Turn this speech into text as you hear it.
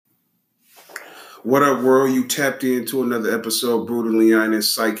What up, world? You tapped into another episode, Brutally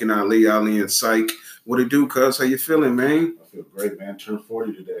Honest, Psych and Ali and Psych. What it do, cuz? How you feeling, man? I feel great, man. Turned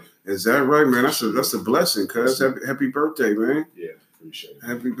 40 today. Is that right, man? That's a blessing, cuz. Happy birthday, man. Yeah, appreciate it.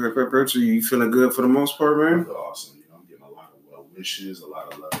 Happy birthday. You feeling good for the most part, I man? feel awesome. I'm getting a lot of well wishes, a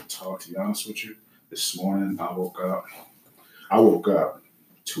lot of love and talk. To be honest with you, this morning I woke up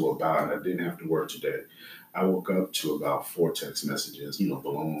to about, and I didn't have to work today. I woke up to about 4 text messages,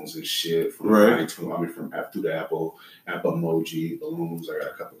 balloons and shit from from through the Apple emoji, balloons. I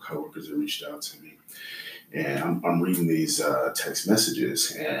got a couple of coworkers that reached out to me, and I'm reading these text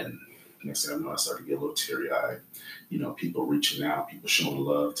messages, and next thing I know, I started to get a little teary eyed. People reaching out, people showing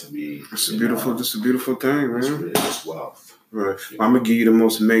love to me. It's a beautiful thing, man. It's wealth. Right. I'm gonna give you the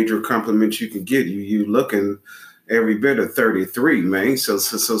most major compliment you can get. You looking every bit of 33, man. So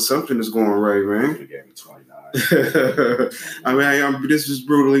something is going right, man. You gave me 29. I mean, this is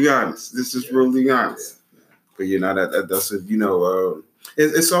brutally honest. Brutally honest. Yeah. But that's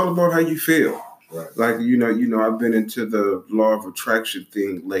it's all about how you feel. Right. Like I've been into the law of attraction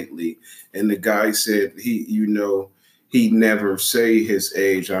thing lately, and the guy said he never say his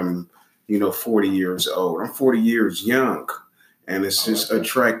age. I'm 40 years old. I'm 40 years young. And it's just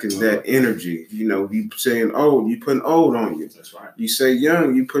attracting that energy. You saying old, you putting old on you. That's right. You say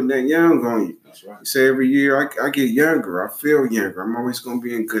young, you putting that young on you. That's right. You say every year I get younger. I feel younger. I'm always going to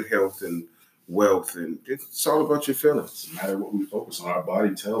be in good health and wealth. And it's all about your feelings. No matter what we focus on, our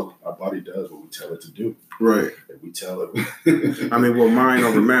body does what we tell it to do. Right. If we tell it. I mean, mind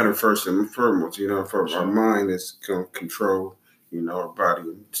over matter first and foremost. Our mind is going to control, our body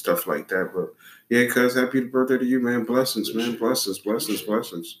and stuff like that. But yeah, cuz happy birthday to you, man. Blessings, man. Blessings.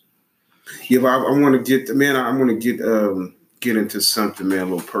 Yeah, but I want to get into something, man. A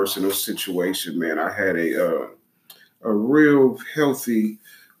little personal situation, man. I had a real healthy,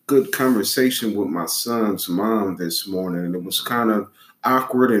 good conversation with my son's mom this morning, and it was kind of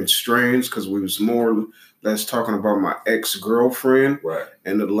awkward and strange because we was more or less talking about my ex-girlfriend, right,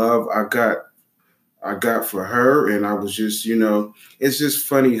 and the love I got for her, and I was just, it's just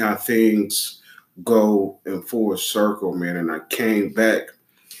funny how things go in full circle, man. And I came back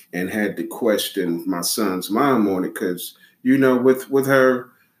and had to question my son's mom on it because, with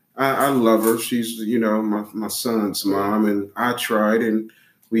her, I love her. She's, my son's mom, and I tried, and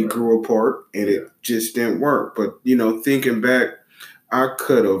we grew apart, and it just didn't work. But, thinking back, I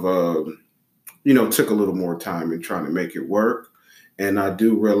could have, took a little more time in trying to make it work. And I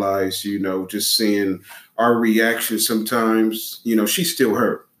do realize, just seeing our reaction sometimes, she's still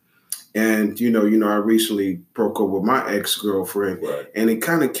hurt. And, I recently broke up with my ex-girlfriend, right, and it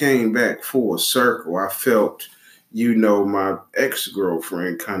kind of came back full circle. I felt, my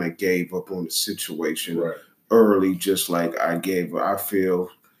ex-girlfriend kind of gave up on the situation early, just like I gave her. I feel,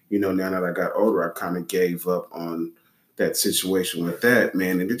 now that I got older, I kind of gave up on that situation with that,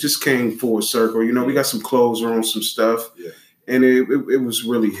 man. And it just came full circle. We got some closure on some stuff. Yeah. And it was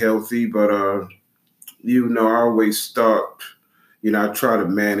really healthy, but, I always thought, I try to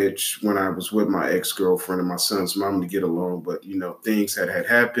manage when I was with my ex-girlfriend and my son's mom to get along, but, things had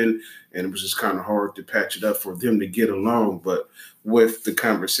happened, and it was just kind of hard to patch it up for them to get along. But with the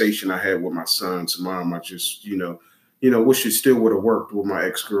conversation I had with my son's mom, I just, wish it still would have worked with my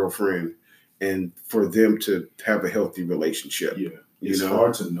ex-girlfriend and for them to have a healthy relationship. Yeah, it's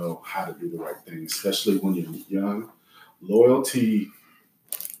hard to know how to do the right thing, especially when you're young. Loyalty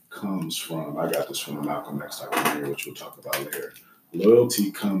comes from, I got this from the Malcolm X documentary, which we'll talk about later. Loyalty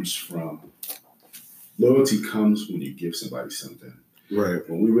comes when you give somebody something. Right.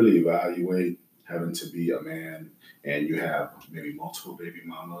 When we really evaluate having to be a man and you have maybe multiple baby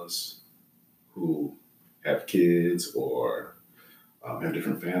mamas who have kids or have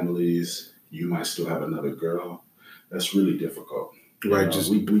different families, you might still have another girl. That's really difficult. Right.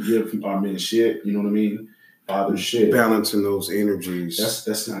 We give our men shit, you know what I mean? Father shit. Balancing those energies.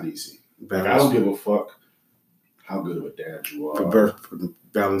 That's not easy. Like, I don't give a fuck how good of a dad you are.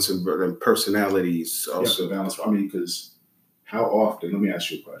 Balancing personalities also. You have to balance. I mean, because how often? Let me ask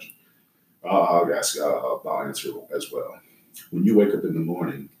you a question. I'll answer it as well. When you wake up in the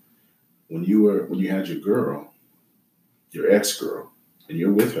morning, when you had your girl, your ex-girl, and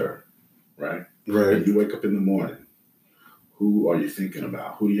you're with her, right? Right. And you wake up in the morning, who are you thinking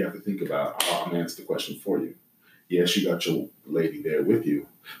about? Who do you have to think about? I'm going to answer the question for you. Yes, you got your lady there with you,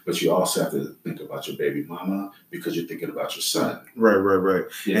 but you also have to think about your baby mama because you're thinking about your son. Right.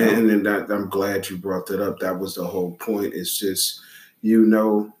 And then I'm glad you brought that up. That was the whole point. It's just, I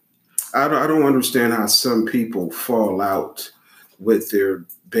don't understand how some people fall out with their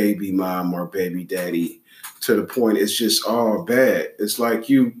baby mom or baby daddy to the point it's just all bad. It's like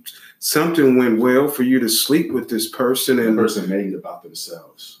something went well for you to sleep with this person, and the person made it about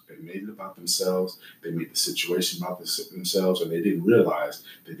themselves. They made it about themselves. They made the situation about themselves, and they didn't realize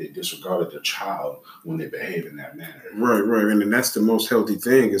that they disregarded their child when they behave in that manner. Right. And that's the most healthy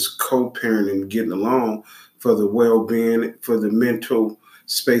thing is co-parenting, getting along for the well-being, for the mental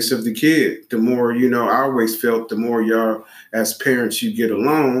space of the kid. The more, I always felt the more y'all as parents you get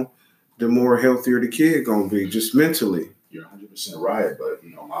along, the more healthier the kid gonna be, just mentally. You're 100% right, but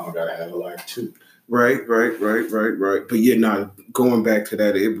mama gotta have a life too. Right. But going back to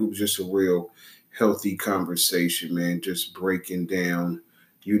that, it was just a real healthy conversation, man. Just breaking down,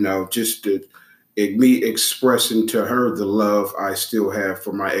 just me expressing to her the love I still have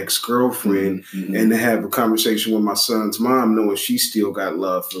for my ex-girlfriend, and to have a conversation with my son's mom, knowing she still got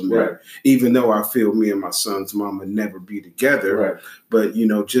love for me, right. Even though I feel me and my son's mom would never be together, right. But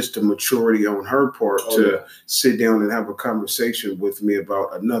just the maturity on her part to sit down and have a conversation with me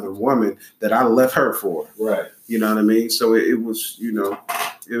about another woman that I left her for, right? You know what I mean? So it was, it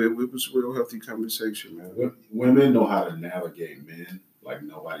was a real healthy conversation, man. Women know how to navigate men like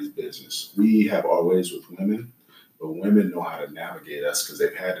nobody's business. We have our ways with women, but women know how to navigate us because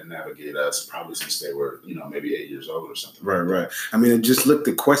they've had to navigate us probably since they were, maybe 8 years old or something. Right. I mean, just look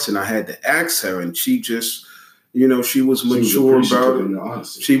the question I had to ask her, and she just, she was mature about it.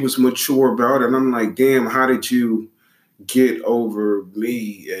 She was mature about it, and I'm like, damn, how did you get over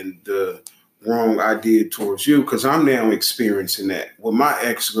me and the wrong I did towards you? Because I'm now experiencing that with my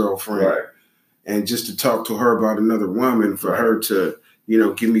ex-girlfriend, right. And just to talk to her about another woman, for her to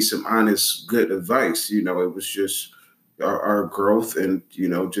give me some honest, good advice. It was just our growth and,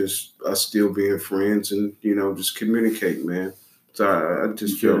 just us still being friends and, just communicate, man. So I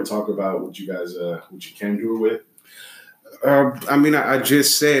just feel talk about what you guys, what you came to her with. I mean, I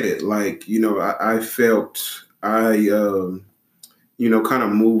just said it. Like, I felt I, kind of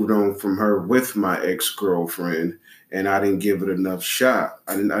moved on from her with my ex-girlfriend, and I didn't give it enough shot.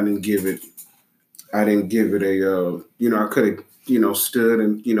 I didn't give it a, I could have, stood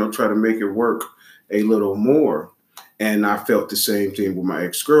and, try to make it work a little more. And I felt the same thing with my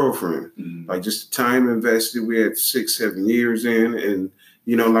ex-girlfriend. Mm-hmm. Like, just the time invested, we had 6-7 years in. And,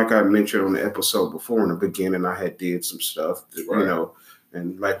 like I mentioned on the episode before in the beginning, I had did some stuff that, right.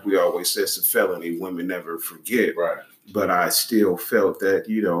 And like we always say, it's a felony. Women never forget. Right. But I still felt that,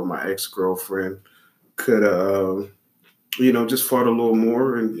 my ex-girlfriend could have, just fought a little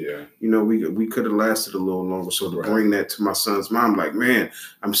more, and we could have lasted a little longer. So to bring that to my son's mom, like, man,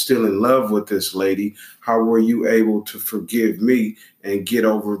 I'm still in love with this lady. How were you able to forgive me and get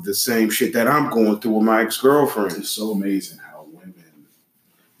over the same shit that I'm going through with my ex-girlfriend? It's so amazing how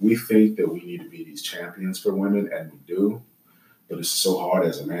we think that we need to be these champions for women, and we do, but it's so hard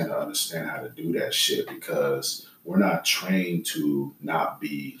as a man to understand how to do that shit because we're not trained to not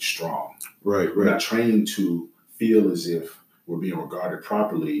be strong. Right. We're not trained to feel as if we're being regarded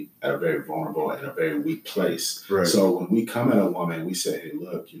properly at a very vulnerable and a very weak place. Right. So when we come at a woman, we say, "Hey,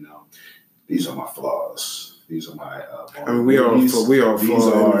 look, these are my flaws. These are my we are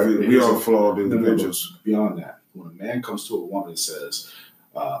flawed individuals. Beyond that, when a man comes to a woman and says,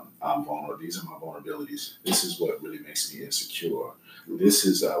 "I'm vulnerable. These are my vulnerabilities. This is what really makes me insecure. This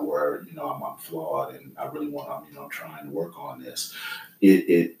is where I'm flawed, and I really I'm trying to work on this."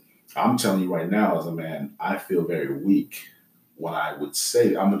 I'm telling you right now, as a man, I feel very weak when I would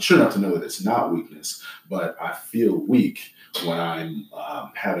say, I'm mature enough to know that it's not weakness, but I feel weak when I'm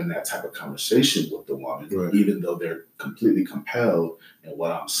having that type of conversation with the woman, even though they're completely compelled in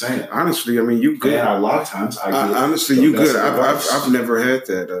what I'm saying. Honestly, I mean, you good. And a lot of times I get honestly, you good. I've never had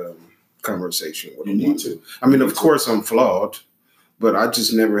that conversation with a woman. You need to. I mean, of course, I'm flawed. But I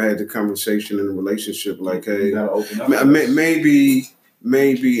just never had the conversation in a relationship like, hey, you gotta open up.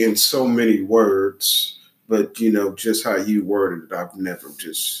 Maybe in so many words, but just how you worded it, I've never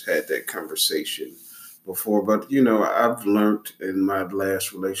just had that conversation before. But I've learned in my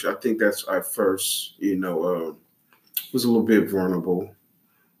last relationship. I think that's I first, was a little bit vulnerable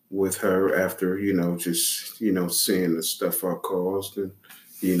with her after, just seeing the stuff I caused and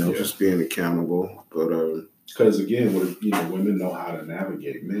just being accountable. But because again, women know how to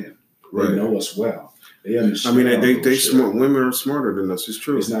navigate men. They know us well. They understand. I mean, they smart. Women are smarter than us. It's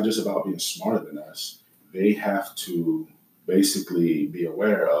true. It's not just about being smarter than us. They have to basically be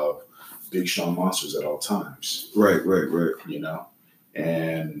aware of big, strong monsters at all times. Right.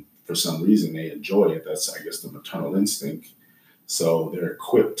 And for some reason, they enjoy it. That's, I guess, the maternal instinct. So they're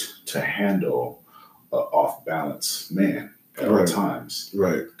equipped to handle an off-balance man at all times.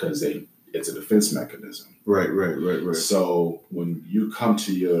 Right. Because it's a defense mechanism. Right. So when you come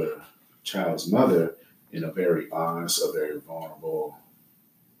to your child's mother in a very honest, a very vulnerable,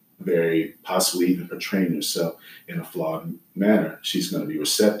 very possibly even portraying yourself in a flawed manner, she's going to be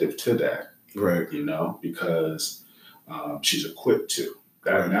receptive to that, Right. you know, because she's equipped to.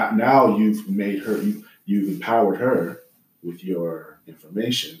 Right. Now you've made her, you've empowered her with your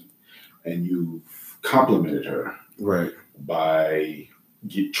information, and you've complimented her Right. by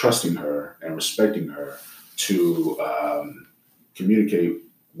trusting her and respecting her to communicate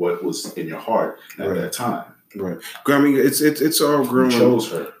what was in your heart at Right. that time. Right. I mean, it's all You growing.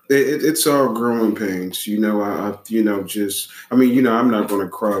 chose her. It's all growing pains. You know, I'm not going to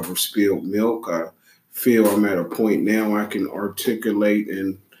cry over spilled milk. I feel I'm at a point now I can articulate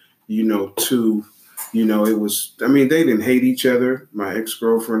and, it was, I mean, they didn't hate each other, my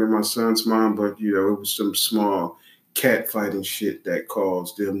ex-girlfriend and my son's mom, but, it was some small cat fighting shit that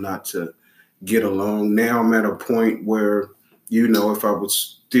caused them not to get along. Now I'm at a point where, if I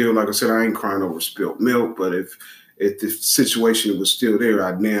was still, like I said, I ain't crying over spilled milk, but if the situation was still there,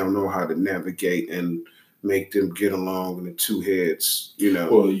 I now know how to navigate and make them get along in the two heads,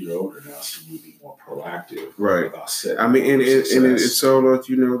 Well, you're older now, so you'll be more proactive. Right. About setting I mean, and success. it's all,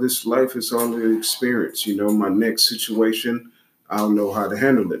 this life is all an experience. My next situation, I'll know how to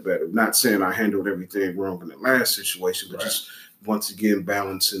handle it better. Not saying I handled everything wrong in the last situation, but Right. just once again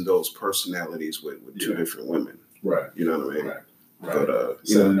balancing those personalities with two different women. Right. You know what I mean? Right. But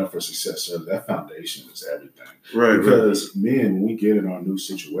setting up for success, so that foundation is everything. Right. Because men, when we get in our new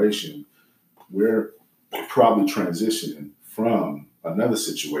situation, we're probably transitioning from another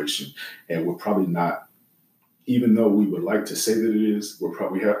situation, and we're probably not, even though we would like to say that it is,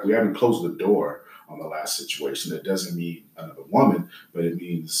 we haven't closed the door on the last situation. That doesn't mean another woman, but it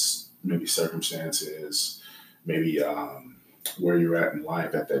means maybe circumstances, maybe where you're at in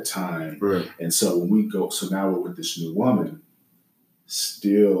life at that time. Right. And so when we go, so now we're with this new woman,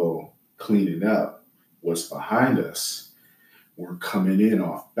 still cleaning up what's behind us. We're coming in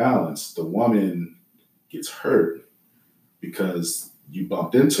off balance. The woman gets hurt because you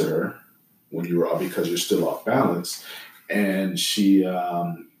bumped into her because you're still off balance, and she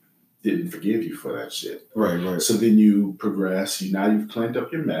didn't forgive you for that shit. Right. So then you progress. Now you've cleaned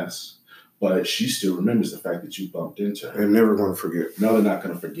up your mess, but she still remembers the fact that you bumped into her. They're never going to forget. No, they're not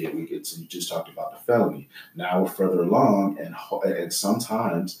going to forget. You just talked about the felony. Now we're further along, and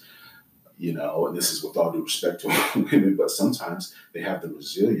sometimes, and this is with all due respect to women, but sometimes they have the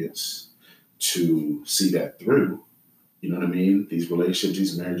resilience to see that through. You know what I mean? These relationships,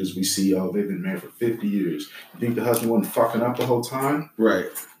 these marriages, we see, they've been married for 50 years. You think the husband wasn't fucking up the whole time? Right.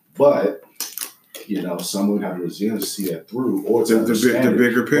 But, some women have the resilience to see that through, or to understand the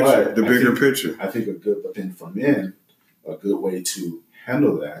bigger picture. The bigger picture. I think but then for men, a good way to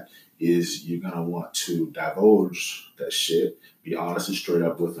handle that is you're going to want to divulge that shit, be honest and straight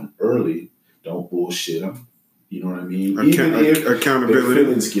up with them early. Don't bullshit them. You know what I mean? Even if accountability. Their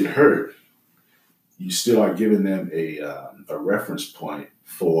feelings get hurt, you still are giving them a reference point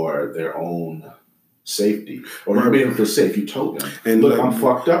for their own safety, or you made them feel safe. You told them, and look, I'm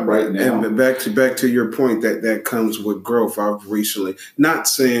fucked up right now. And back to your point, that comes with growth. I've recently, not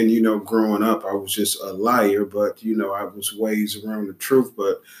saying growing up I was just a liar, but I was ways around the truth.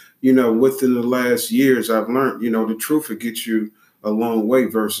 But within the last years, I've learned the truth will get you a long way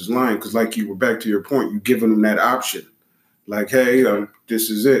versus lying. Because like you were back to your point, you're giving them that option. Like, hey, this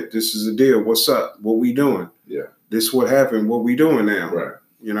is it. This is the deal. What's up? What we doing? Yeah. This what happened. What we doing now? Right.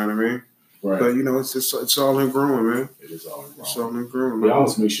 You know what I mean? Right. But it's all in growing, man. It is all in growing. It's all in growing. Man. It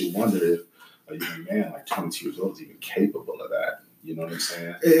almost makes you wonder if a young man like 22 years old is even capable of that. You know what I'm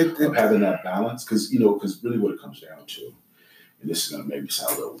saying? Of having that balance, because really what it comes down to, and this is gonna make me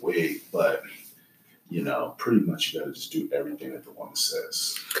sound a little weak, but pretty much you got to just do everything that the woman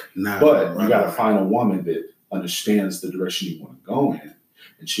says. But you got to find a woman that understands the direction you want to go in,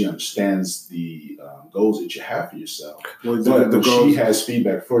 and she understands the goals that you have for yourself. Well, but she has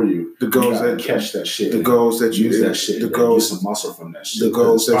feedback for you. The goals that catch that shit. The goals that you use that shit. The goals, get some muscle from that shit. The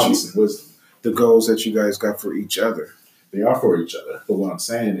goals that you some wisdom. The goals that you guys got for each other. They are for each other. But what I'm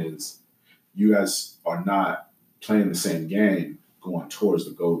saying is, you guys are not playing the same game going towards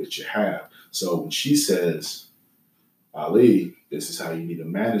the goal that you have. So when she says, Ali, this is how you need to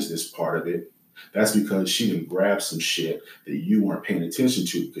manage this part of it, that's because she didn't grab some shit that you weren't paying attention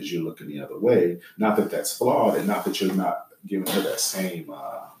to because you're looking the other way. Not that that's flawed, and not that you're not giving her that same,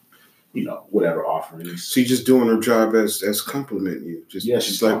 whatever offerings. She's just doing her job as complimenting you.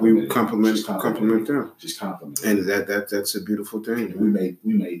 She's like we compliment them. She's complimenting. And that's a beautiful thing.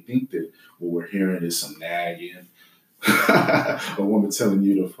 We may think that what we're hearing is some nagging, a woman telling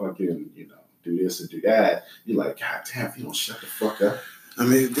you to fucking, do this and do that. You're like, God damn, if you don't shut the fuck up. I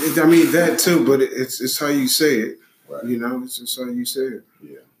mean that too, but it's how you say it. Right. You know, it's just how you say it.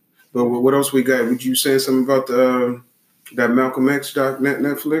 Yeah. But what else we got? Would you say something about the that Malcolm X doc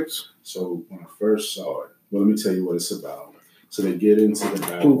Netflix? So when I first saw it, well, let me tell you what it's about. So they get into the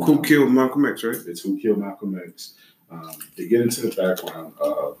background. Who killed Malcolm X, right? It's Who Killed Malcolm X. They get into the background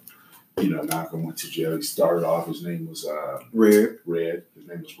of, Malcolm went to jail. He started off, his name was Red. His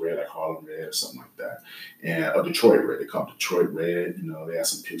name was Red, like Harlem Red or something like that. And Detroit Red. They called him Detroit Red. They had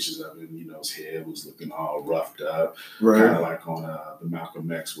some pictures of him. His head was looking all roughed up. Right. Kind of like on the Malcolm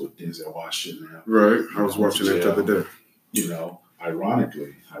X with Denzel Washington. Right. I was watching that the other day.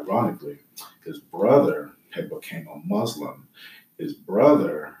 Ironically, his brother had became a Muslim. His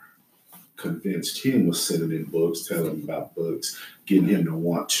brother convinced him, was sending him books, telling him about books, getting him to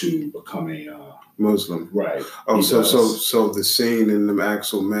want to become a Muslim. Right. Oh, so the scene in the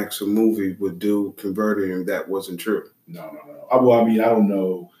Axel Maxim movie with dude converting him, that wasn't true. No. Well, I don't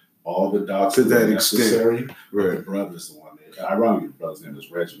know all the dots to that necessary. Extent. Right. The brother's the one that, ironically, the brother's name is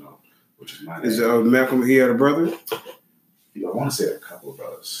Reginald, which is my name. Is Malcolm, he had a brother? I want to say a couple of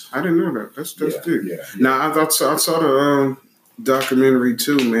brothers. I didn't know that. That's good. Yeah. Now, I saw the documentary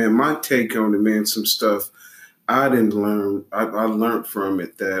too, man. My take on it, man, some stuff I didn't learn. I learned from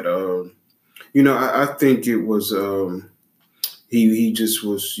it that, I think it was, he just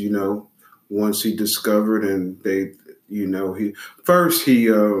was, once he discovered and they, he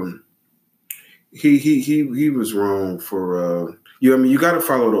was wrong for, you got to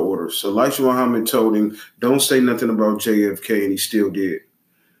follow the orders. Elijah Muhammad told him, don't say nothing about JFK, and he still did.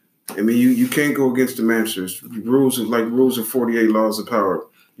 I mean, you can't go against the masters. Rules of 48 laws of power.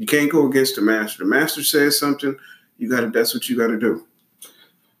 You can't go against the master. The master says something, that's what you got to do.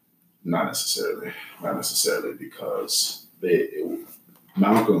 Not necessarily, because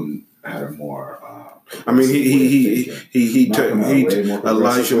Malcolm had a more. Elijah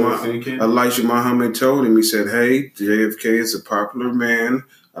Muhammad told him. He said, "Hey, JFK is a popular man.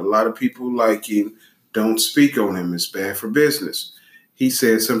 A lot of people like him. Don't speak on him. It's bad for business." He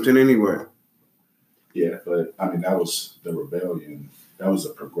said something anyway. Yeah, but that was the rebellion. That was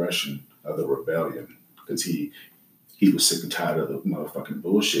the progression of the rebellion, because he was sick and tired of the motherfucking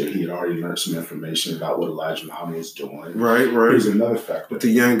bullshit. He had already learned some information about what Elijah Muhammad was doing. Right. Here's another factor. With the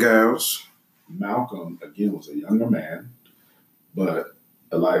young guys. Malcolm, again, was a younger man, but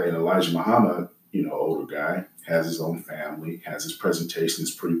Elijah Muhammad, older guy, has his own family, has his pretty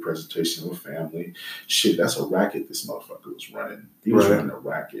presentation of a family. Shit, that's a racket this motherfucker was running. He was running a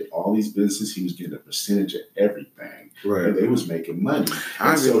racket. All these businesses, he was getting a percentage of everything. Right. And they was making money.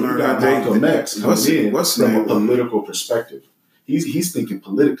 I didn't learn how Malcolm X comes in from a political perspective. He's thinking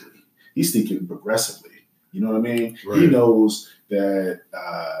politically. He's thinking progressively. You know what I mean? Right. He knows that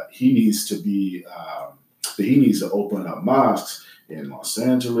he needs to open up mosques in Los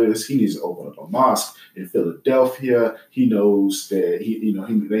Angeles. He needs to open up a mosque in Philadelphia. He knows that he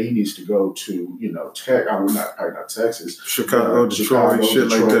needs to go to not Texas, Chicago, Detroit, shit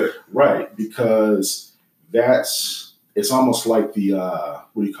like that. Right, because it's almost like the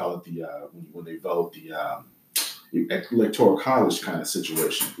what do you call it, when they vote, the electoral college kind of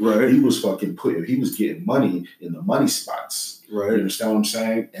situation. Right. He was getting money in the money spots. Right. You understand what I'm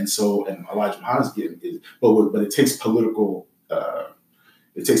saying? And Elijah Muhammad's getting it, but it takes political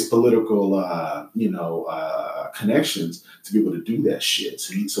connections to be able to do that shit.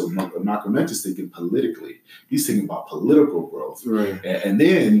 So Malcolm X is thinking politically. He's thinking about political growth. Right. And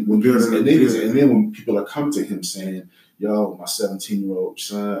then when people are coming to him saying, "Yo, my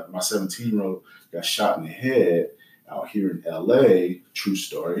 17-year-old got shot in the head out here in LA, true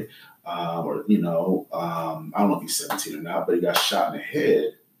story." I don't know if he's 17 or not, but he got shot in the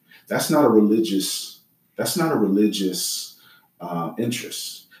head. That's not a religious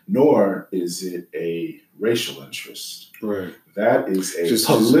interest, nor is it a racial interest. Right. That is a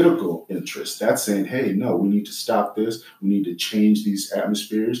political interest. That's saying, hey, no, we need to stop this. We need to change these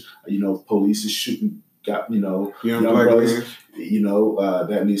atmospheres. Police is shooting young brothers.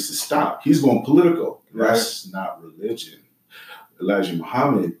 That needs to stop. He's going political. Right. That's not religion. Elijah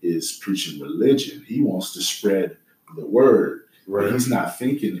Muhammad is preaching religion. He wants to spread the word. Right. But he's not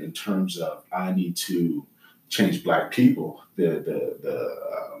thinking in terms of, I need to change Black people. The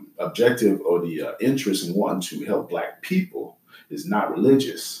objective or the interest in wanting to help Black people is not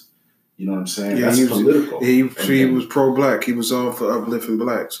religious. You know what I'm saying? Yeah, that's political. He was pro-Black. He was all for uplifting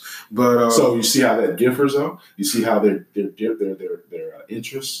Blacks. But so you see how that differs, though. You see how their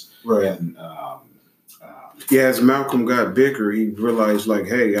interests. Right. And as Malcolm got bigger, he realized, like,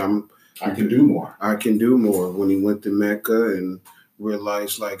 hey, I can do more. I can do more. When he went to Mecca and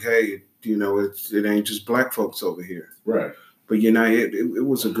realized, like, hey, it ain't just Black folks over here. Right. But it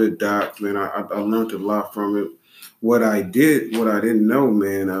was a good doc, man. I learned a lot from it. What I didn't know,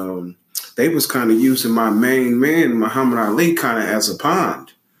 man. They was kind of using my main man, Muhammad Ali, kind of as a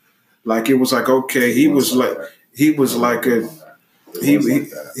pond. Like it was like, okay, he was like a he was like a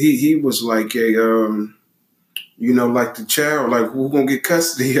like the child, like who's gonna get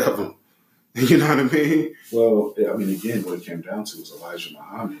custody of him? You know what I mean? Well, I mean, again, what it came down to was Elijah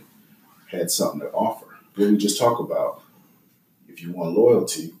Muhammad had something to offer. What we just talked about, if you want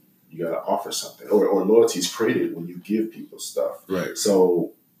loyalty, you got to offer something. Or loyalty is created when you give people stuff. Right.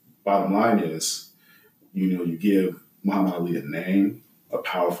 So, bottom line is, you give Muhammad Ali a name, a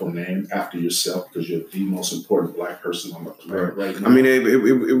powerful name after yourself because you're the most important black person on the planet right now. I mean,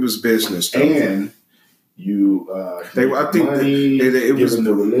 it was business. Though. And you give them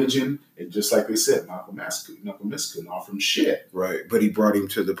the religion, and just like they said, Malcolm X couldn't offer him shit. Right, but he brought him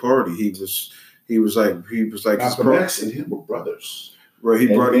to the party. He was like Malcolm X and him were brothers. Right, he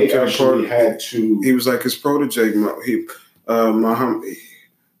brought him to the party. He was like his protege.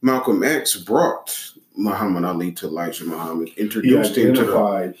 Malcolm X brought Muhammad Ali to Elijah Muhammad, introduced him to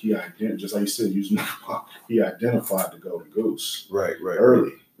the. Just like you said, he identified to go to Goose. Right.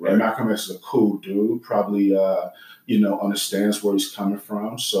 Early. Right. And Malcolm X is a cool dude, probably, understands where he's coming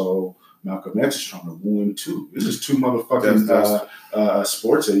from. So Malcolm X is trying to woo him too. This is two motherfucking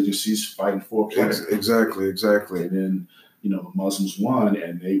sports agencies fighting for a planet. Exactly. And then, the Muslims won,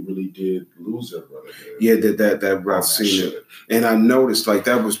 and they really did lose their brotherhood. Yeah, that I've seen it, and I noticed like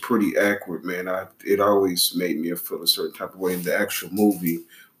that was pretty accurate, man. It always made me feel a certain type of way in the actual movie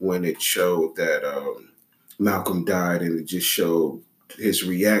when it showed that Malcolm died, and it just showed his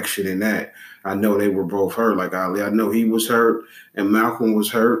reaction in that. I know they were both hurt, like Ali. I know he was hurt and Malcolm was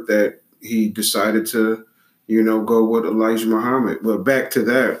hurt that he decided to, go with Elijah Muhammad. But back to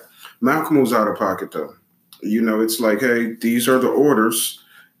that, Malcolm was out of pocket though. It's like, hey, these are the orders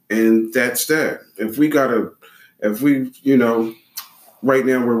and that's that. Right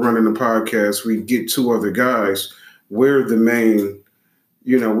now we're running a podcast, we get two other guys, we're the main,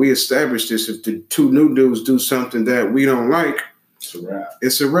 we established this. If the two new dudes do something that we don't like,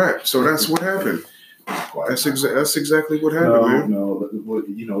 it's a wrap. So that's what happened. That's exactly what happened, man. No,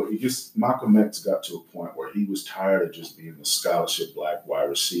 it just Malcolm X got to a point where he was tired of just being the scholarship black wide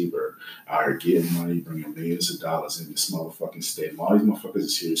receiver out here getting money, bringing millions of dollars in this motherfucking state. All these motherfuckers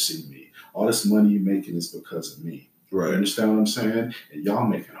is here to see me. All this money you're making is because of me. Right. You understand what I'm saying? And y'all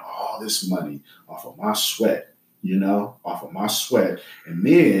making all this money off of my sweat, off of my sweat. And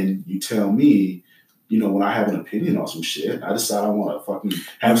then you tell me, when I have an opinion on some shit, I decide I want to fucking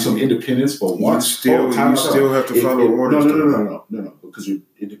have some independence for once. You still have to follow orders. No. Because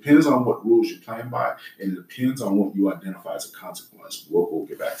it depends on what rules you're playing by, and it depends on what you identify as a consequence. We'll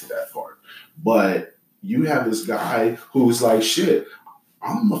get back to that part. But you have this guy who's like, shit,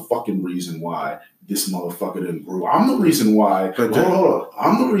 I'm the fucking reason why this motherfucker didn't grow. I'm the reason why. Hold on.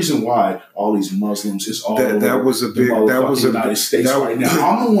 I'm the reason why all these Muslims is all over the United States right now.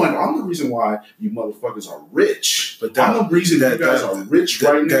 I'm the reason why you motherfuckers are rich. I'm the reason you guys are rich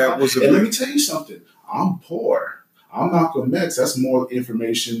right now. And let me tell you something. I'm poor. I'm Malcolm X. That's more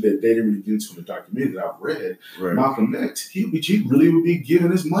information that they didn't really get into in the documentary that I've read. Right. Malcolm X, he really would be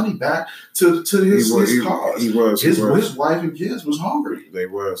giving his money back to his cause. His wife and kids was hungry. They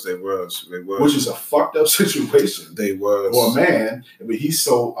was. Which is a fucked up situation. They was. For a man, but he's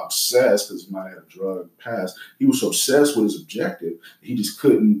so obsessed because he might have had a drug past. He was so obsessed with his objective, he just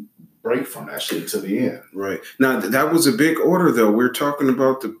couldn't break from that shit to the end. Right. Now, that was a big order, though. We're talking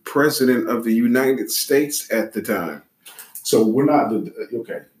about the president of the United States at the time. So we're not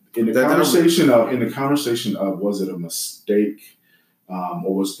okay. In the conversation of was it a mistake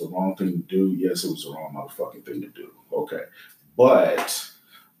or was it the wrong thing to do? Yes, it was the wrong motherfucking thing to do. Okay. But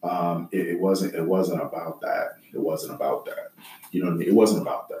it wasn't about that. It wasn't about that. You know what I mean? It wasn't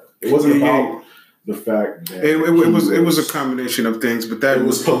about that. It wasn't about the fact that it was a combination of things, but that it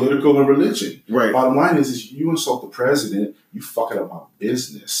was political and religion. Right. Bottom line is you insult the president, you fucking up my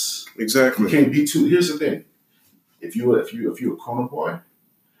business. Exactly. You can't be too. Here's the thing: if you're a corner boy,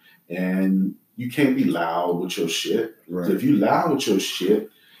 and you can't be loud with your shit. Right. So if you loud with your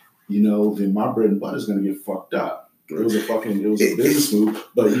shit, then my bread and butter is gonna get fucked up. It was a business move,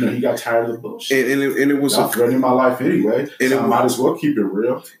 but he got tired of the bullshit. And it was threatening my life anyway. And I might as well keep it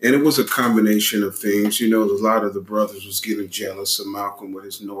real. And it was a combination of things. A lot of the brothers was getting jealous of Malcolm with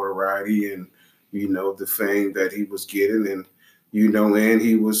his notoriety and the fame that he was getting, and and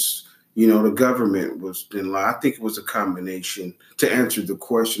he was the government was in line. I think it was a combination. To answer the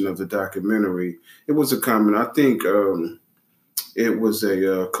question of the documentary, it was a combination. I think It was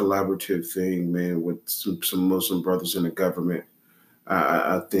a collaborative thing, man, with some Muslim brothers in the government.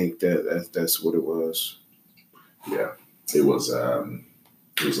 I think that's what it was. Yeah, it was.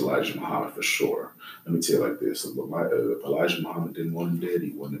 It was Elijah Muhammad for sure. Let me tell you like this: if Elijah Muhammad didn't want him dead,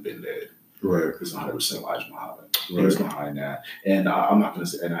 he wouldn't have been dead. Right. It's 100% Elijah Muhammad. Right. He was behind that, and I'm not going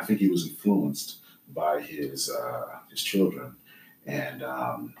to say. And I think he was influenced by his children and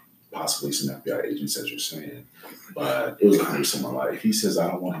possibly some FBI agents, as you're saying. But it was 100% my life. If he says I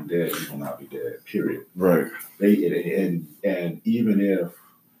don't want him dead, he will not be dead. Period. Right. And even if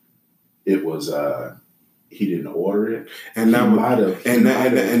it was. He didn't order it, and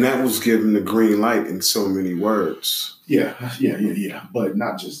that was given the green light in so many words. Yeah. But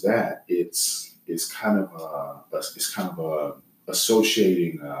not just that. It's kind of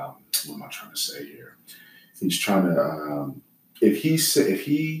associating. What am I trying to say here? He's trying to. If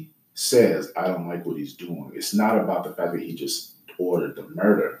he says I don't like what he's doing, it's not about the fact that he just ordered the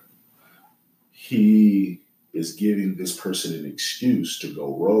murder. He is giving this person an excuse to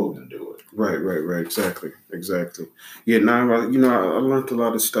go rogue and do it. Right. Exactly. Yeah, now, I learned a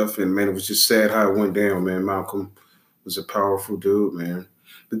lot of stuff, and, man, it was just sad how it went down, man. Malcolm was a powerful dude, man.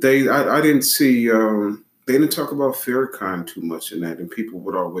 But I didn't see, they didn't talk about Farrakhan too much in that, and people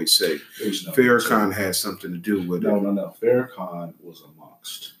would always say Farrakhan had something to do with it. No. Farrakhan was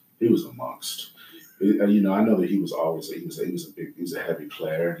amongst. He was amongst. I know that he was a heavy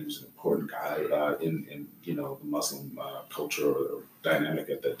player. He was an important guy in the Muslim culture or dynamic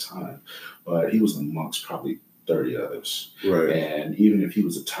at that time. But he was amongst probably 30 others. Right. And even if he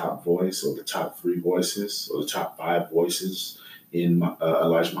was the top voice or the top 3 voices or the top 5 voices in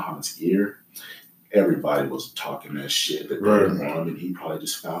Elijah Muhammad's ear, everybody was talking that shit that they didn't want him, and he probably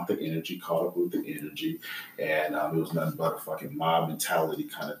just found the energy, caught up with the energy, and it was nothing but a fucking mob mentality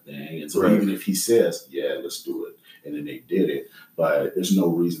kind of thing. And so even if he says, "Yeah, let's do it," and then they did it, but there's no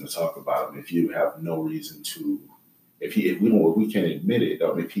reason to talk about him if you have no reason to. If we can't admit it,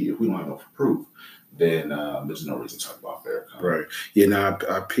 if we don't have no proof, then there's no reason to talk about Farrakhan. Right. Yeah. Now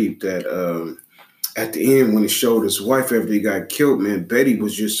I peeped that. At the end, when he showed his wife after he got killed, man, Betty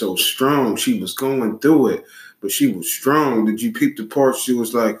was just so strong. She was going through it, but she was strong. Did you peep the part? She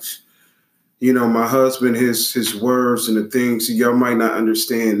was like, my husband, his words and the things y'all might not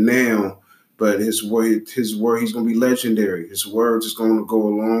understand now, but his word, he's going to be legendary. His words is going to go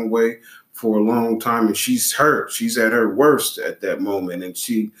a long way for a long time. And she's hurt. She's at her worst at that moment. And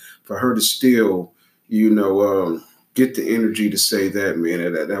for her to still, get the energy to say that,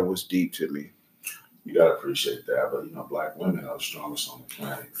 man, that was deep to me. You gotta appreciate that, but Black women are the strongest on the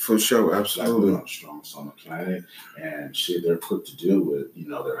planet. For sure, absolutely. Black women are the strongest on the planet, and shit, they're quick to deal with,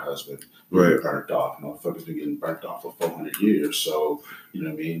 their husband being burnt off. Motherfuckers been getting burnt off for 400 years, so you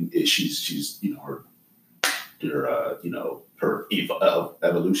know what I mean. She's her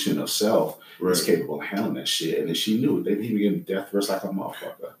evolution of self is capable of handling that shit, and then she knew it. They be getting death threats like a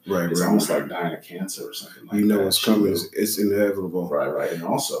motherfucker. Right, it's almost like dying of cancer or something like that. What's coming. It's inevitable. Right. And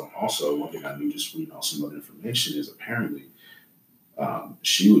also one thing I knew just reading all some other information is apparently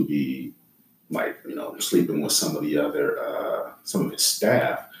she would be like, sleeping with some of the other some of his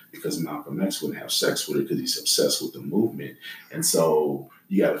staff because Malcolm X wouldn't have sex with her because he's obsessed with the movement. And so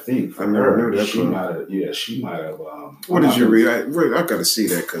you got to think. I never knew that. She might have. What did you read? I got to see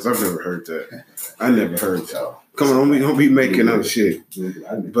that because I've never heard that. I never heard that. Come on, don't be making up shit.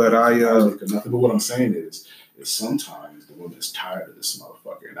 But nothing. But what I'm saying is sometimes the woman is tired of this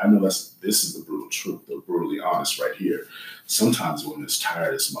motherfucker, and I know this is the brutal truth. The brutally honest right here. Sometimes the woman is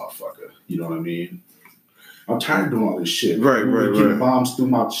tired of this motherfucker. You know what I mean? I'm tired of doing all this shit. Right. Getting bombs through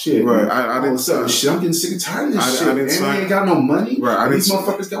my shit. Right. I didn't say shit. I'm getting sick and tired of this shit. And we ain't got no money. Right. These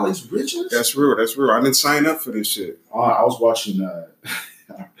motherfuckers got all these riches. That's real. I didn't sign up for this shit. I was watching,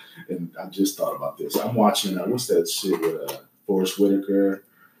 and I just thought about this. I'm watching, what's that shit with Forrest Whitaker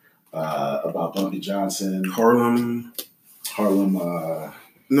about Bumpy Johnson? Harlem.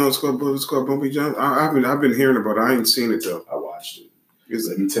 No, it's called Bumpy Johnson. I've been hearing about it. I ain't seen it though. I watched it.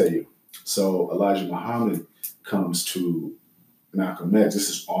 Let me tell you. So Elijah Muhammad comes to Malcolm X. This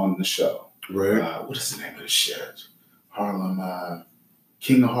is on the show. Right. What is the name of the shit? Harlem,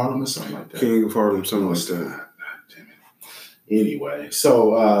 King of Harlem or something like that. King of Harlem, something like that. God damn it. Anyway,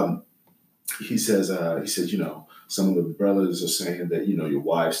 so he says, some of the brothers are saying that, your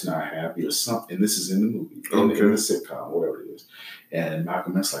wife's not happy or something. And this is in the movie, in the sitcom, whatever it is. And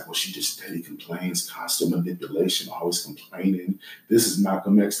Malcolm X like, well, she just steady complains, constant manipulation, always complaining. This is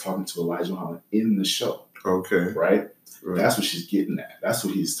Malcolm X talking to Elijah Muhammad in the show. Okay. Right? That's what she's getting at. That's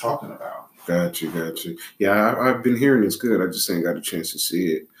what he's talking about. Got you. Yeah, I've been hearing it's good. I just ain't got a chance to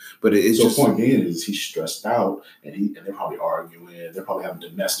see it. But it's So just the point being is he's stressed out and they're probably arguing. They're probably having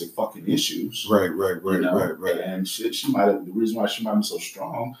domestic fucking issues. right. And shit, she might have, the reason why she might be so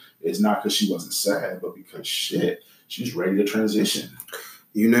strong is not because she wasn't sad, but because shit, she's ready to transition.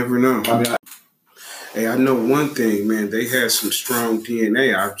 You never know. I mean, Hey, I know one thing, man. They had some strong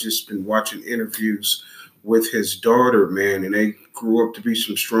DNA. I've just been watching interviews with his daughter, man, and they grew up to be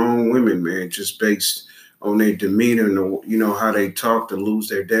some strong women, man, just based on their demeanor and how they talk to lose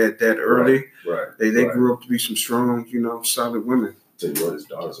their dad that early. Right. They grew up to be some strong, solid women. Tell you what, his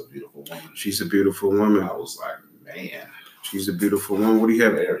daughter's a beautiful woman. She's a beautiful woman. I was like, man. She's a beautiful woman. What do you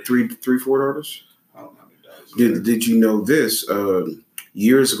have? Three, four daughters? I don't know how many daughters. Did you know this?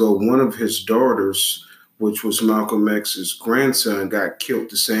 Years ago, one of his daughters, which was Malcolm X's grandson, got killed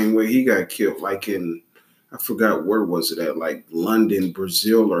the same way he got killed, like in, I forgot where was it at, like London,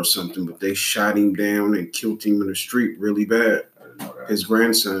 Brazil or something, but they shot him down and killed him in the street really bad. I didn't know that. His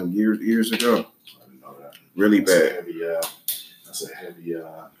grandson, years ago. I didn't know that. Really bad. That's a heavy,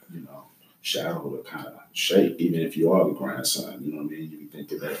 shadow to kind of shake, even if you are the grandson. You know what I mean? You be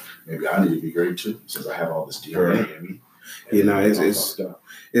thinking that maybe I need to be great too, since I have all this DNA in me.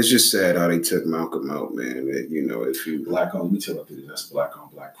 It's just sad how they took Malcolm out, man. If you black on, let me tell you this, that's black on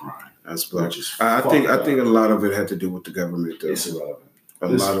black crime. That's black. I think a lot of it had to do with the government, though. It's irrelevant. A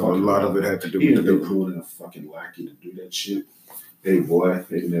lot of it had to do with the government. Even if they pulled in a fucking lackey to do that shit, hey boy,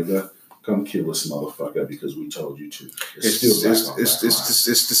 they never come kill this motherfucker because we told you to. It's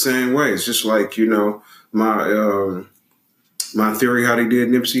the same way. It's just like my theory how they did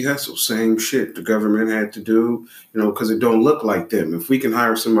Nipsey Hussle, same shit. The government had to do, because it don't look like them. If we can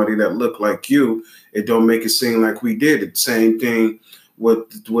hire somebody that look like you, it don't make it seem like we did it. Same thing what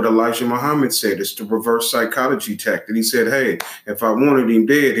Elijah Muhammad said. It's the reverse psychology tactic. He said, hey, if I wanted him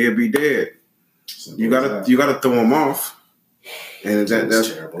dead, he'll be dead. You gotta throw him off. And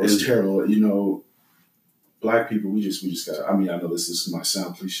that's terrible. It's terrible. Black people, we just got. I know this might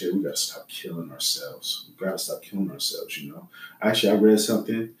sound cliche. We gotta stop killing ourselves. Actually, I read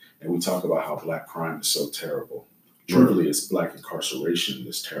something, and we talk about how black crime is so terrible. Truthfully, it's black incarceration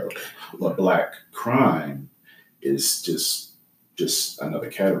is terrible, but black crime is just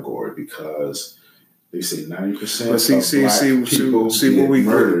another category because they say 90% of black people get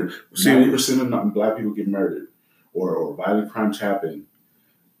murdered. 90% of black people get murdered, or violent crimes happen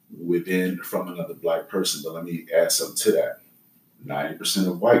from another black person. But let me add something to that. 90%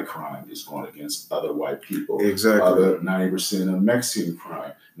 of white crime is going against other white people. Exactly. 90% of Mexican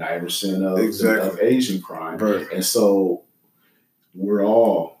crime, 90% of Asian crime. Right. And so we're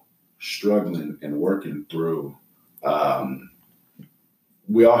all struggling and working through.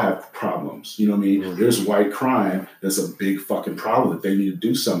 We all have problems. You know what I mean? Mm-hmm. There's white crime that's a big fucking problem that they need to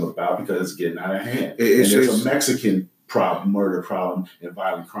do something about because it's getting out of hand. And there's a Mexican problem, murder problem, and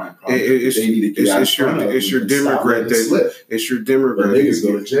violent crime problem. They need to get out of hand. It's your Democrat niggas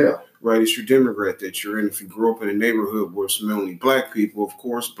go to jail. Right, it's your Democrat that you're in. If you grew up in a neighborhood where it's mainly black people, of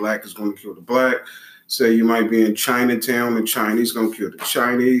course, black is going to kill the black. Say you might be in Chinatown, the Chinese going to kill the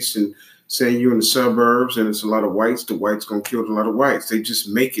Chinese, and say you're in the suburbs and it's a lot of whites, the whites going to kill a lot of whites. They just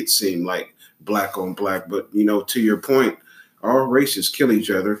make it seem like black on black. But, to your point, all races kill each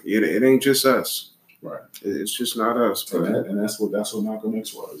other. It ain't just us. Right. It's just not us. And that's what Malcolm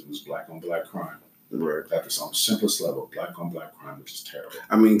X was. It was black on black crime. Right. At the simplest level, black on black crime, which is terrible.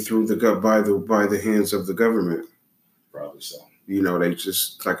 Through by the hands of the government. Probably so. They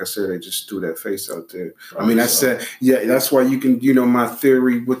just, like I said, they just threw that face out there. Probably that's why you can, my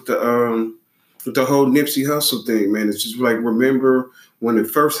theory with the whole Nipsey Hussle thing, man. It's just like, remember when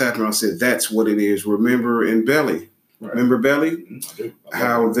it first happened, I said, that's what it is. Remember in Belly. Right. Remember Belly? Mm-hmm.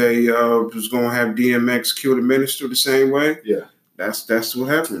 How they was going to have DMX kill the minister the same way? Yeah. That's what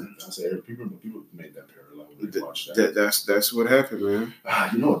happened. I said people made that parallel when they watched that. That's what happened, man.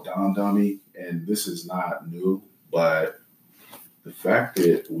 You know what dawned on me, and this is not new, but the fact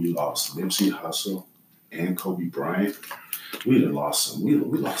that we lost Nipsey Hussle and Kobe Bryant, we lost some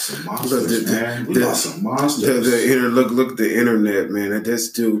monsters, man. We lost some monsters. Look, the internet, man.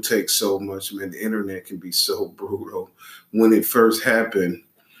 This dude takes so much, man. The internet can be so brutal. When it first happened,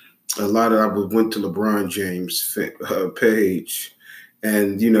 I went to LeBron James' page,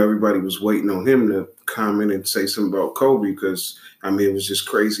 and everybody was waiting on him to comment and say something about Kobe because it was just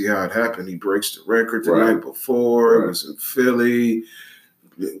crazy how it happened. He breaks the record the night before. Right. It was in Philly.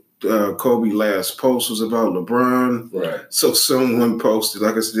 Kobe last post was about LeBron. Right. So someone posted,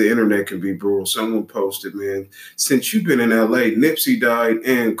 like I said, the internet can be brutal. Someone posted, man, since you've been in LA, Nipsey died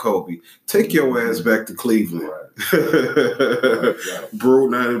and Kobe. Take your ass back to Cleveland. Right. Brutal.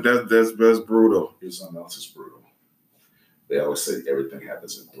 Now, that's brutal. Here's something else that's brutal. They always say everything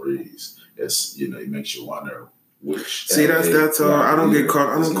happens in threes. It's, you know, it makes you wonder which. See, that's I don't get caught.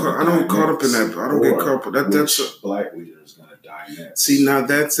 I don't caught up in that. I don't get caught up. That's black leader is gonna die next. See, now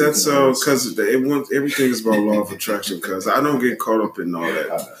that's because everything is about law of attraction. Because I don't get caught up in all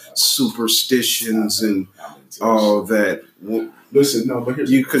that superstitions and all that. Listen, no, but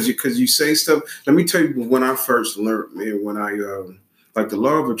here's because you say stuff. Let me tell you, when I first learned, man, when I like the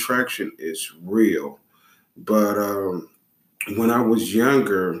law of attraction is real, but when I was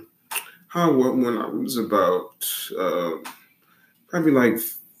younger, when I was about probably like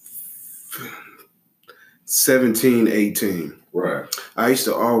 17, 18. Right. I used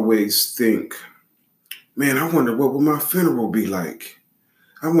to always think, man, I wonder what would my funeral be like.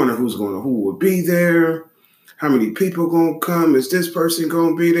 I wonder who would be there. How many people gonna come? Is this person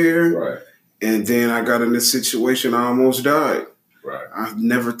gonna be there? Right. And then I got in this situation. I almost died. Right. I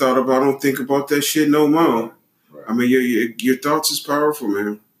never thought about. I don't think about that shit no more. Right. I mean, your thoughts is powerful,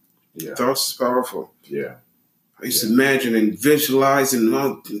 man. Yeah. Thoughts is powerful. Yeah. I used to imagine and visualize and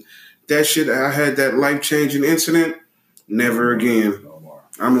that shit. I had that life-changing incident. Never again. No more.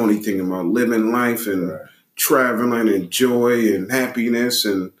 I'm only thinking about living life and traveling and joy and happiness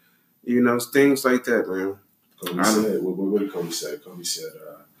and, things like that, man. Kobe said, what did Kobe say? Kobe said,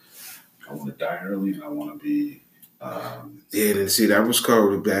 I want to die early and I want to be... yeah, and see, that was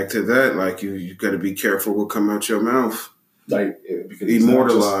called back to that. Like, you got to be careful what come out your mouth. Like, because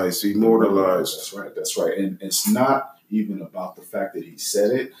immortalized. That's right. And it's not even about the fact that he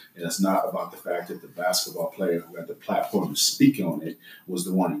said it, and it's not about the fact that the basketball player who had the platform to speak on it was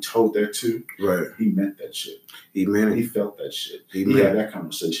the one he told that to. Right. He meant that shit. He meant it. He felt that shit. He had that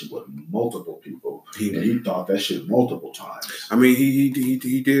conversation with multiple people, and he thought that shit multiple times. I mean, he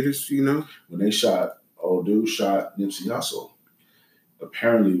did his, When they shot, old dude shot Nipsey Hussle,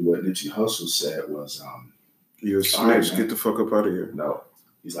 apparently what Nipsey Hussle said was, you're a snitch. Get the fuck up out of here. No.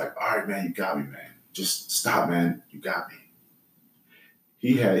 He's like, all right, man, you got me, man. Just stop, man. You got me.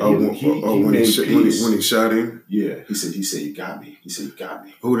 He had when he shot him? Yeah. He said, you got me. He said, you got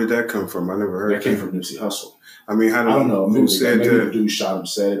me. Who did that come from? I never heard that. Came from Nipsey Hussle. I mean, I don't know. Who said maybe that? The dude shot him,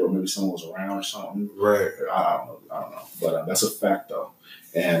 said it, or maybe someone was around or something. Right. I don't know. But that's a fact, though.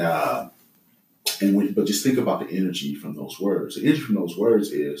 And but just think about the energy from those words. The energy from those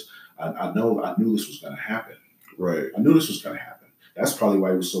words is, I knew this was going to happen. Right. I knew this was going to happen. That's probably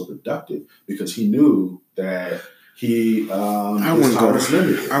why he was so productive, because he knew that he I wouldn't go to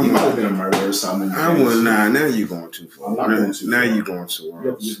limited. He might have been a murderer or something. I wouldn't. Now you're going too far. I'm not going too now far. You're going too far.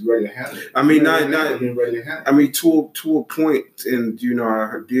 You're just ready to handle it. I mean, ready to handle it. I mean, to a point, and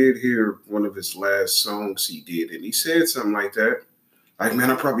I did hear one of his last songs he did, and he said something like that. Like, man,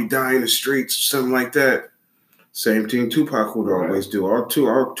 I'll probably die in the streets, or something like that. Same thing Tupac would always do. All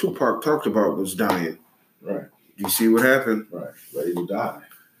Tupac talked about was dying. Right. You see what happened? Right. Ready to die.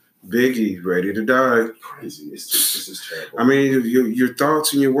 Biggie, ready to die. Crazy. It's just terrible. I mean, your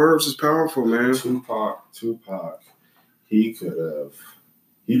thoughts and your words is powerful, man. Tupac, he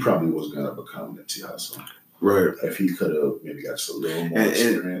probably was going to become Nipsey Hussle. Right. If he could have maybe got just a little more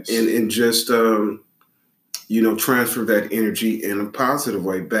experience. And just, transfer that energy in a positive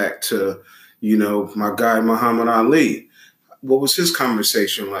way back to, my guy, Muhammad Ali. What was his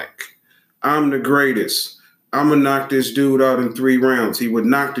conversation like? I'm the greatest. I'm going to knock this dude out in 3 rounds. He would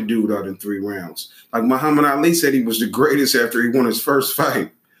knock the dude out in 3 rounds. Like Muhammad Ali said he was the greatest after he won his first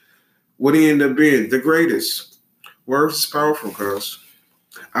fight. What he ended up being? The greatest. Words is powerful, cuz.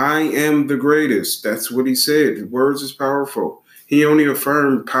 I am the greatest. That's what he said. Words is powerful. He only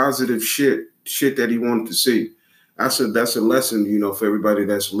affirmed positive shit that he wanted to see. That's a lesson, for everybody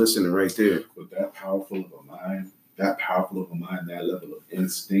that's listening right there. With that powerful of a mind, that level of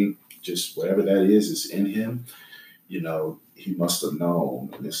instinct, just whatever that is in him, he must have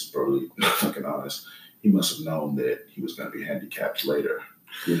known, and this is probably fucking honest, he must have known that he was going to be handicapped later.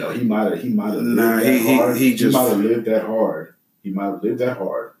 He might have lived that hard. He might have lived that hard. He might have lived that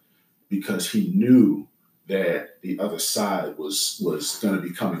hard because he knew that the other side was going to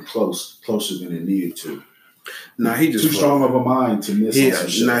be coming closer than it needed to. Nah, he just too strong of a mind to miss on some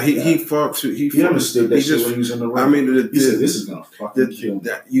shit. He fought too. He understood that shit when he was in the ring. I mean, he said, "This is gonna fucking kill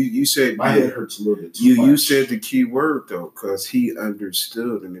me." You said my head hurts a little bit too you much. said the key word though, because he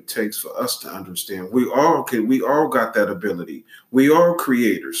understood, and it takes for us to understand. We all got that ability. We are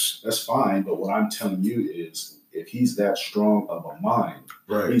creators. That's fine, but what I'm telling you is, if he's that strong of a mind,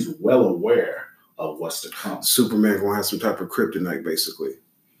 right, he's well aware of what's to come. Superman gonna have some type of kryptonite, basically.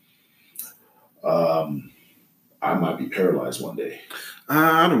 I might be paralyzed one day.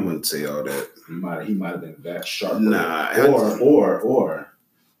 I don't want to say all that. He might have been that sharp. Nah, or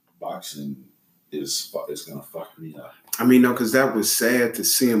boxing is gonna fuck me up. I mean, no, because that was sad to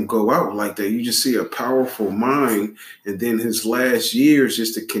see him go out like that. You just see a powerful mind, and then his last years,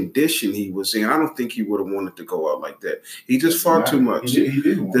 just the condition he was in. I don't think he would have wanted to go out like that. He just fought too much. He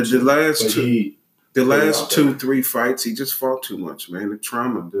didn't want to. The last 2-3 fights, he just fought too much, man. The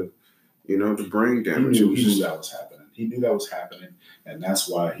trauma, the brain damage. He knew that was happening. He knew that was happening, and that's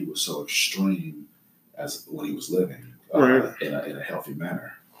why he was so extreme as when he was living in a healthy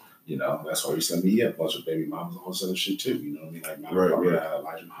manner. That's why he said he had a bunch of baby mamas and all this other shit too. You know what I mean? Like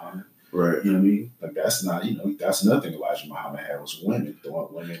Elijah Muhammad. Right. You know what I mean? Like that's not, that's nothing Elijah Muhammad had was women.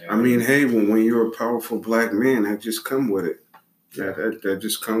 I mean, hey, when you're a powerful black man, that just come with it. That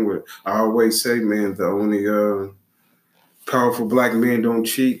just come with it. I always say, man, the only powerful black men don't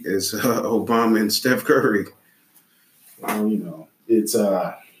cheat is Obama and Steph Curry. Well, it's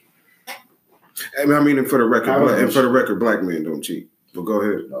I mean, and for the record, black men don't cheat. But go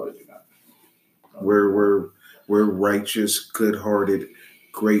ahead. No, they do not. We're righteous, good-hearted,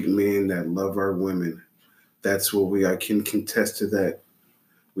 great men that love our women. That's what I can contest to that.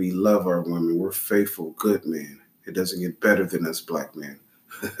 We love our women. We're faithful, good men. It doesn't get better than us black men.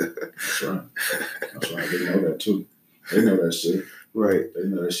 That's right. They know that too. They know that shit. Right. They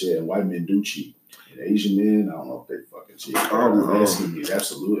know that shit. And white men do cheat. And Asian men, I don't know if they fucking cheat. Mexicans,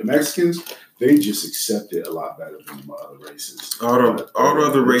 absolutely. Mexicans, they just accept it a lot better than other races. All the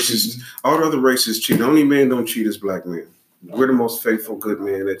other races cheat. The only man don't cheat is black men. No. We're the most faithful, good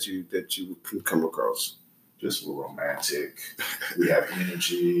men that you can come across. Just we're romantic. We have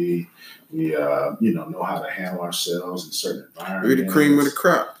energy. We know how to handle ourselves in certain environments. We're the cream of the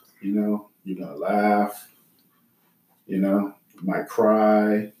crop. You're gonna laugh. You might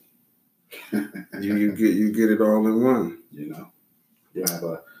cry. you get it all in one. You have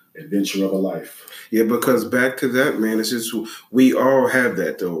a adventure of a life. Yeah, because back to that, man, it's just we all have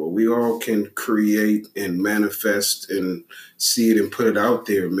that though. We all can create and manifest and see it and put it out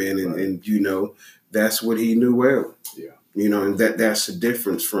there, man. And that's what he knew well. Yeah. And that's the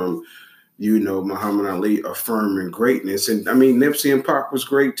difference from, Muhammad Ali affirming greatness. And I mean, Nipsey and Pac was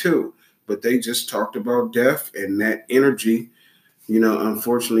great too, but they just talked about death, and that energy,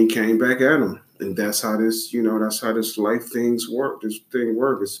 unfortunately came back at him. And that's how this, life things work. This thing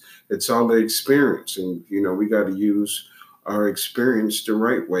works. It's all the experience. And, we got to use our experience the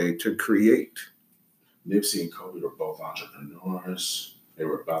right way to create. Nipsey and Kobe were both entrepreneurs. They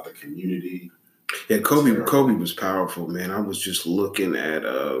were about the community. Yeah, Kobe was powerful, man. I was just looking at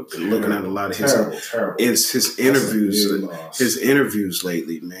a lot of his interviews. His interviews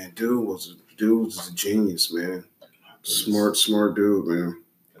lately, man. Dude was a genius, man. Smart dude, man.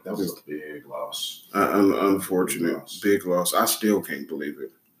 That was a big loss. Unfortunate, big loss. I still can't believe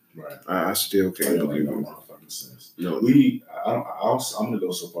it. Right. I still can't believe it. No, I'm gonna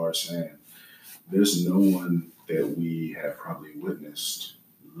go so far as saying there's no one that we have probably witnessed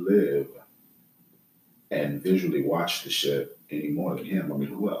live and visually watch the shit any more than him. I mean,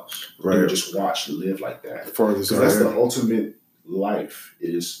 who else? Right. Just watch live like that. Because that's the ultimate life,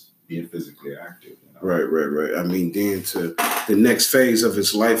 is being physically active. Right. I mean, then to the next phase of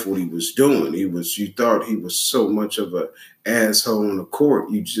his life, what he was doing, you thought he was so much of a asshole on the court.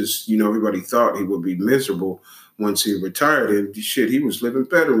 You just, everybody thought he would be miserable once he retired. And shit, he was living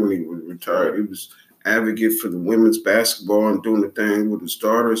better when he was retired. He was advocate for the women's basketball and doing the thing with his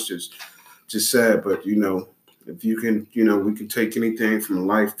daughters. Just sad, but if you can, we can take anything from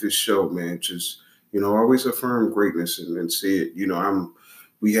life this show, man. Just, always affirm greatness and see it.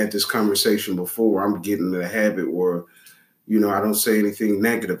 We had this conversation before. I'm getting in the habit where, I don't say anything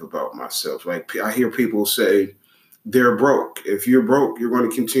negative about myself. Like I hear people say they're broke. If you're broke, you're going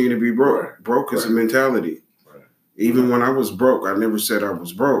to continue to be broke. Right. Broke is a mentality. Right. Even when I was broke, I never said I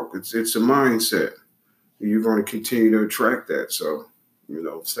was broke. It's a mindset. You're going to continue to attract that. So,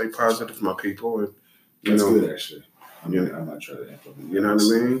 stay positive, my people. And, that's good, actually. I'm not trying to implement. You know what I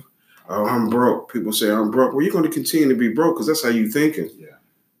mean? Oh, I'm broke. People say I'm broke. Well, you're going to continue to be broke because that's how you're thinking. Yeah.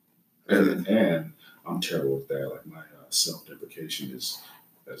 And I'm terrible with that. Like my self-deprecation is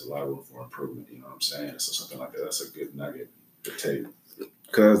there's a lot of room for improvement. You know what I'm saying? So something like that, that's a good nugget to take.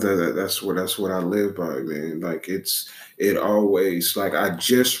 Cause that's what I live by, man. Like it always like I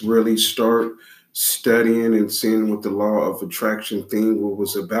just really start studying and seeing what the law of attraction thing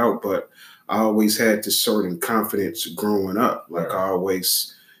was about, but I always had this certain confidence growing up. Like I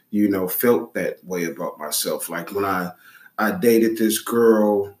always, felt that way about myself. Like when I dated this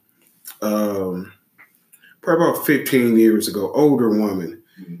girl, probably about 15 years ago, older woman,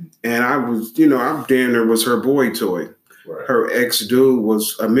 and I was, I'm damn near was her boy toy. Right. Her ex-dude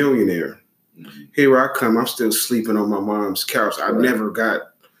was a millionaire. Mm-hmm. Here I come. I'm still sleeping on my mom's couch. I never got,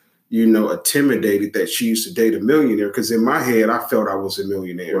 intimidated that she used to date a millionaire because in my head, I felt I was a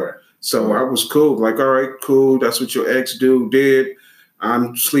millionaire. Right. So I was cool. Like, all right, cool. That's what your ex-dude did.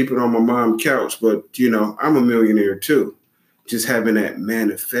 I'm sleeping on my mom's couch, but, I'm a millionaire too. Just having that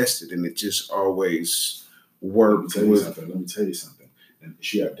manifested, and it just always worked. Let me tell you something. And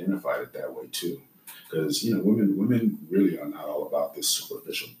she identified it that way too. Because women really are not all about this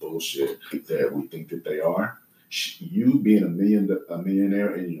superficial bullshit that we think that they are. You being a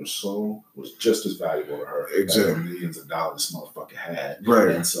millionaire in your soul was just as valuable to her as the millions of dollars this motherfucker had.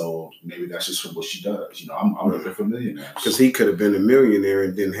 Right. And so maybe that's just what she does. I'm looking for millionaires. Because he could have been a millionaire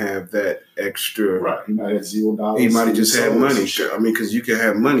and didn't have that extra. Right. He might have $0. He might have just had money. I mean, because you can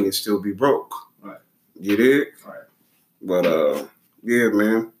have money and still be broke. Right. You did? Right. But yeah,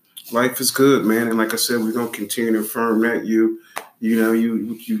 man. Life is good, man, and like I said, we're gonna continue to affirm that you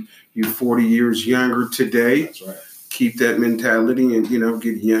 40 years younger today. That's right. Keep that mentality, and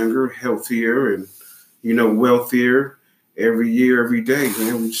get younger, healthier, and wealthier every year, every day,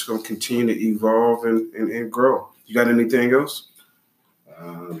 man. We're just gonna continue to evolve and grow. You got anything else?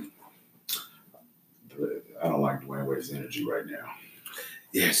 I don't like Dwayne Wade's energy right now.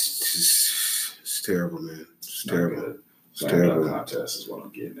 Yes, it's terrible, man. It's terrible. Good. Slam contest is what I'm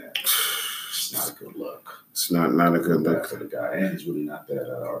getting at. It's not a good look. It's not a good look for the guy, and he's really not that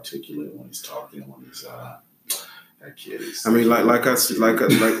articulate when he's talking. When he's that kid is. I mean, like I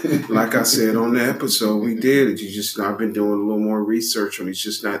said on the episode we did. I've been doing a little more research on. He's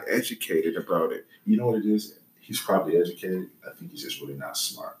just not educated about it. You know what it is? He's probably educated. I think he's just really not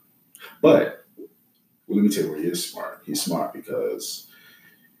smart. But let me tell you where he is smart. He's smart because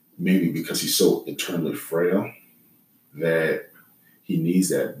he's so internally frail that he needs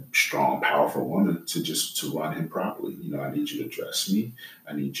that strong, powerful woman to run him properly. I need you to dress me.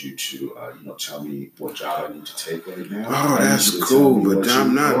 I need you to, tell me what job I need to take right now. Oh, that's cool, but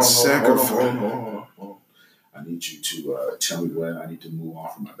I'm not sacrificing. I need you to tell me where I need to move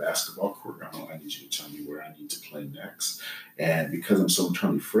on from my basketball career. I need you to tell me where I need to play next. And because I'm so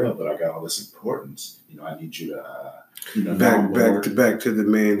internally frail, but I got all this importance, I need you to, back to the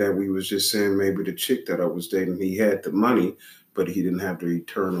man that we was just saying, maybe the chick that I was dating, he had the money, but he didn't have the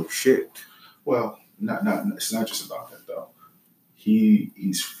eternal shit. Well, it's not just about that though.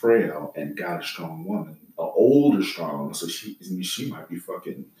 He's frail and got a strong woman, an older strong woman. So she might be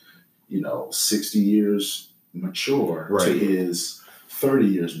fucking, 60 years mature to his 30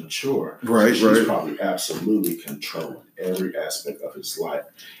 years mature. Right, so she's probably absolutely controlling every aspect of his life.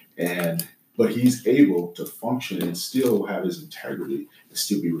 But he's able to function and still have his integrity and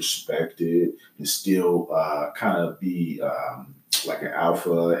still be respected and still kind of be like an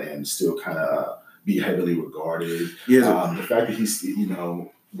alpha and still kind of be heavily regarded. Yeah. The fact that he's,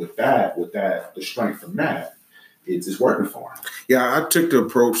 with that, the strength from that, it's working for him. Yeah, I took the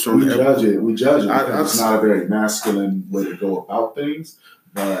approach from we judge it because it's not a very masculine way to go about things,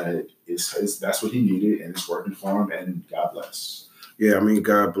 but it's that's what he needed and it's working for him, and God bless. Yeah, I mean,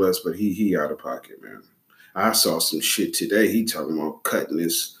 God bless, but he out of pocket, man. I saw some shit today. He talking about cutting the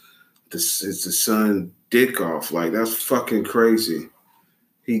son dick off. Like, that's fucking crazy.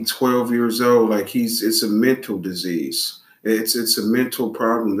 He's 12 years old. Like, it's a mental disease. It's a mental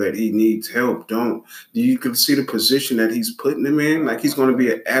problem that he needs help. You can see the position that he's putting him in. Like, he's going to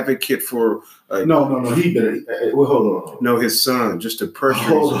be an advocate for. No. He better. Well, hold on. No, his son. Just the pressure.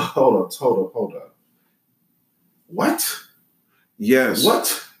 Hold up. What? Yes.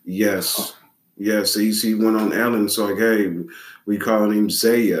 What? Yes. Yes. He went on Ellen. So like, hey, we calling him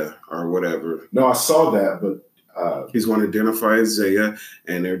Zaya or whatever. No, I saw that, but he's going to identify as Zaya,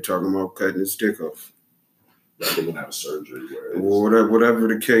 and they're talking about cutting his dick off. They're gonna have a surgery. Whatever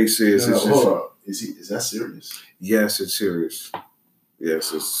the case is. Hold up. Is that serious? Yes, it's serious.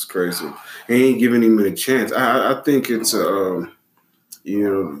 Yes, it's crazy. He ain't giving him a chance. I think it's like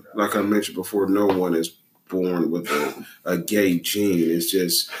I mentioned before, no one is born with a gay gene. It's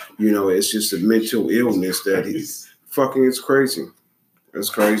just it's just a mental illness that he's fucking. It's crazy.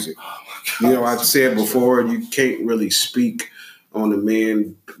 It's crazy. Oh my God. I've said before, you can't really speak on the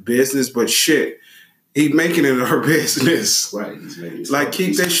man business, but shit, he making it our business. Right. He's making like,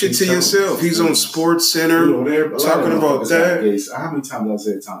 keep that shit to yourself. He's on Sports Center talking about that. How many times I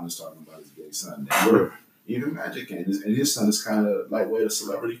said Thomas talking about his gay son? Even Magic and his son is kind of lightweight a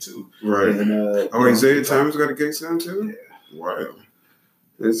celebrity too. Right. And, Isaiah Thomas got a gay son too? Yeah. Wow.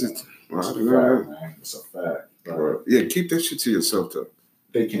 It's a fact, man. It's a fact. Right. Yeah, keep that shit to yourself though.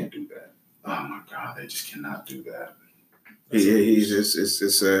 They can't do that. Oh my God, they just cannot do that.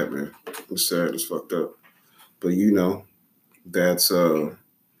 It's sad, man. It's sad. It's fucked up. But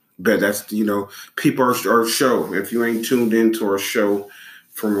that's people our show. If you ain't tuned into our show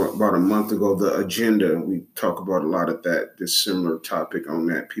from about a month ago, the agenda, we talk about a lot of that, this similar topic on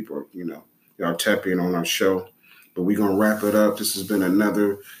that. People, y'all tap in on our show. But we're gonna wrap it up. This has been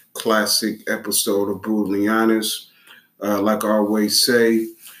another classic episode of Brutally Honest. Like I always say,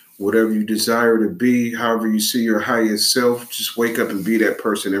 whatever you desire to be, however you see your highest self, just wake up and be that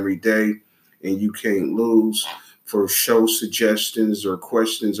person every day, and you can't lose. For show suggestions or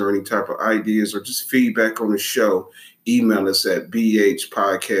questions or any type of ideas or just feedback on the show, email us at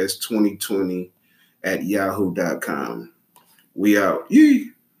bhpodcast2020@yahoo.com. We out.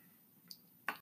 Yee!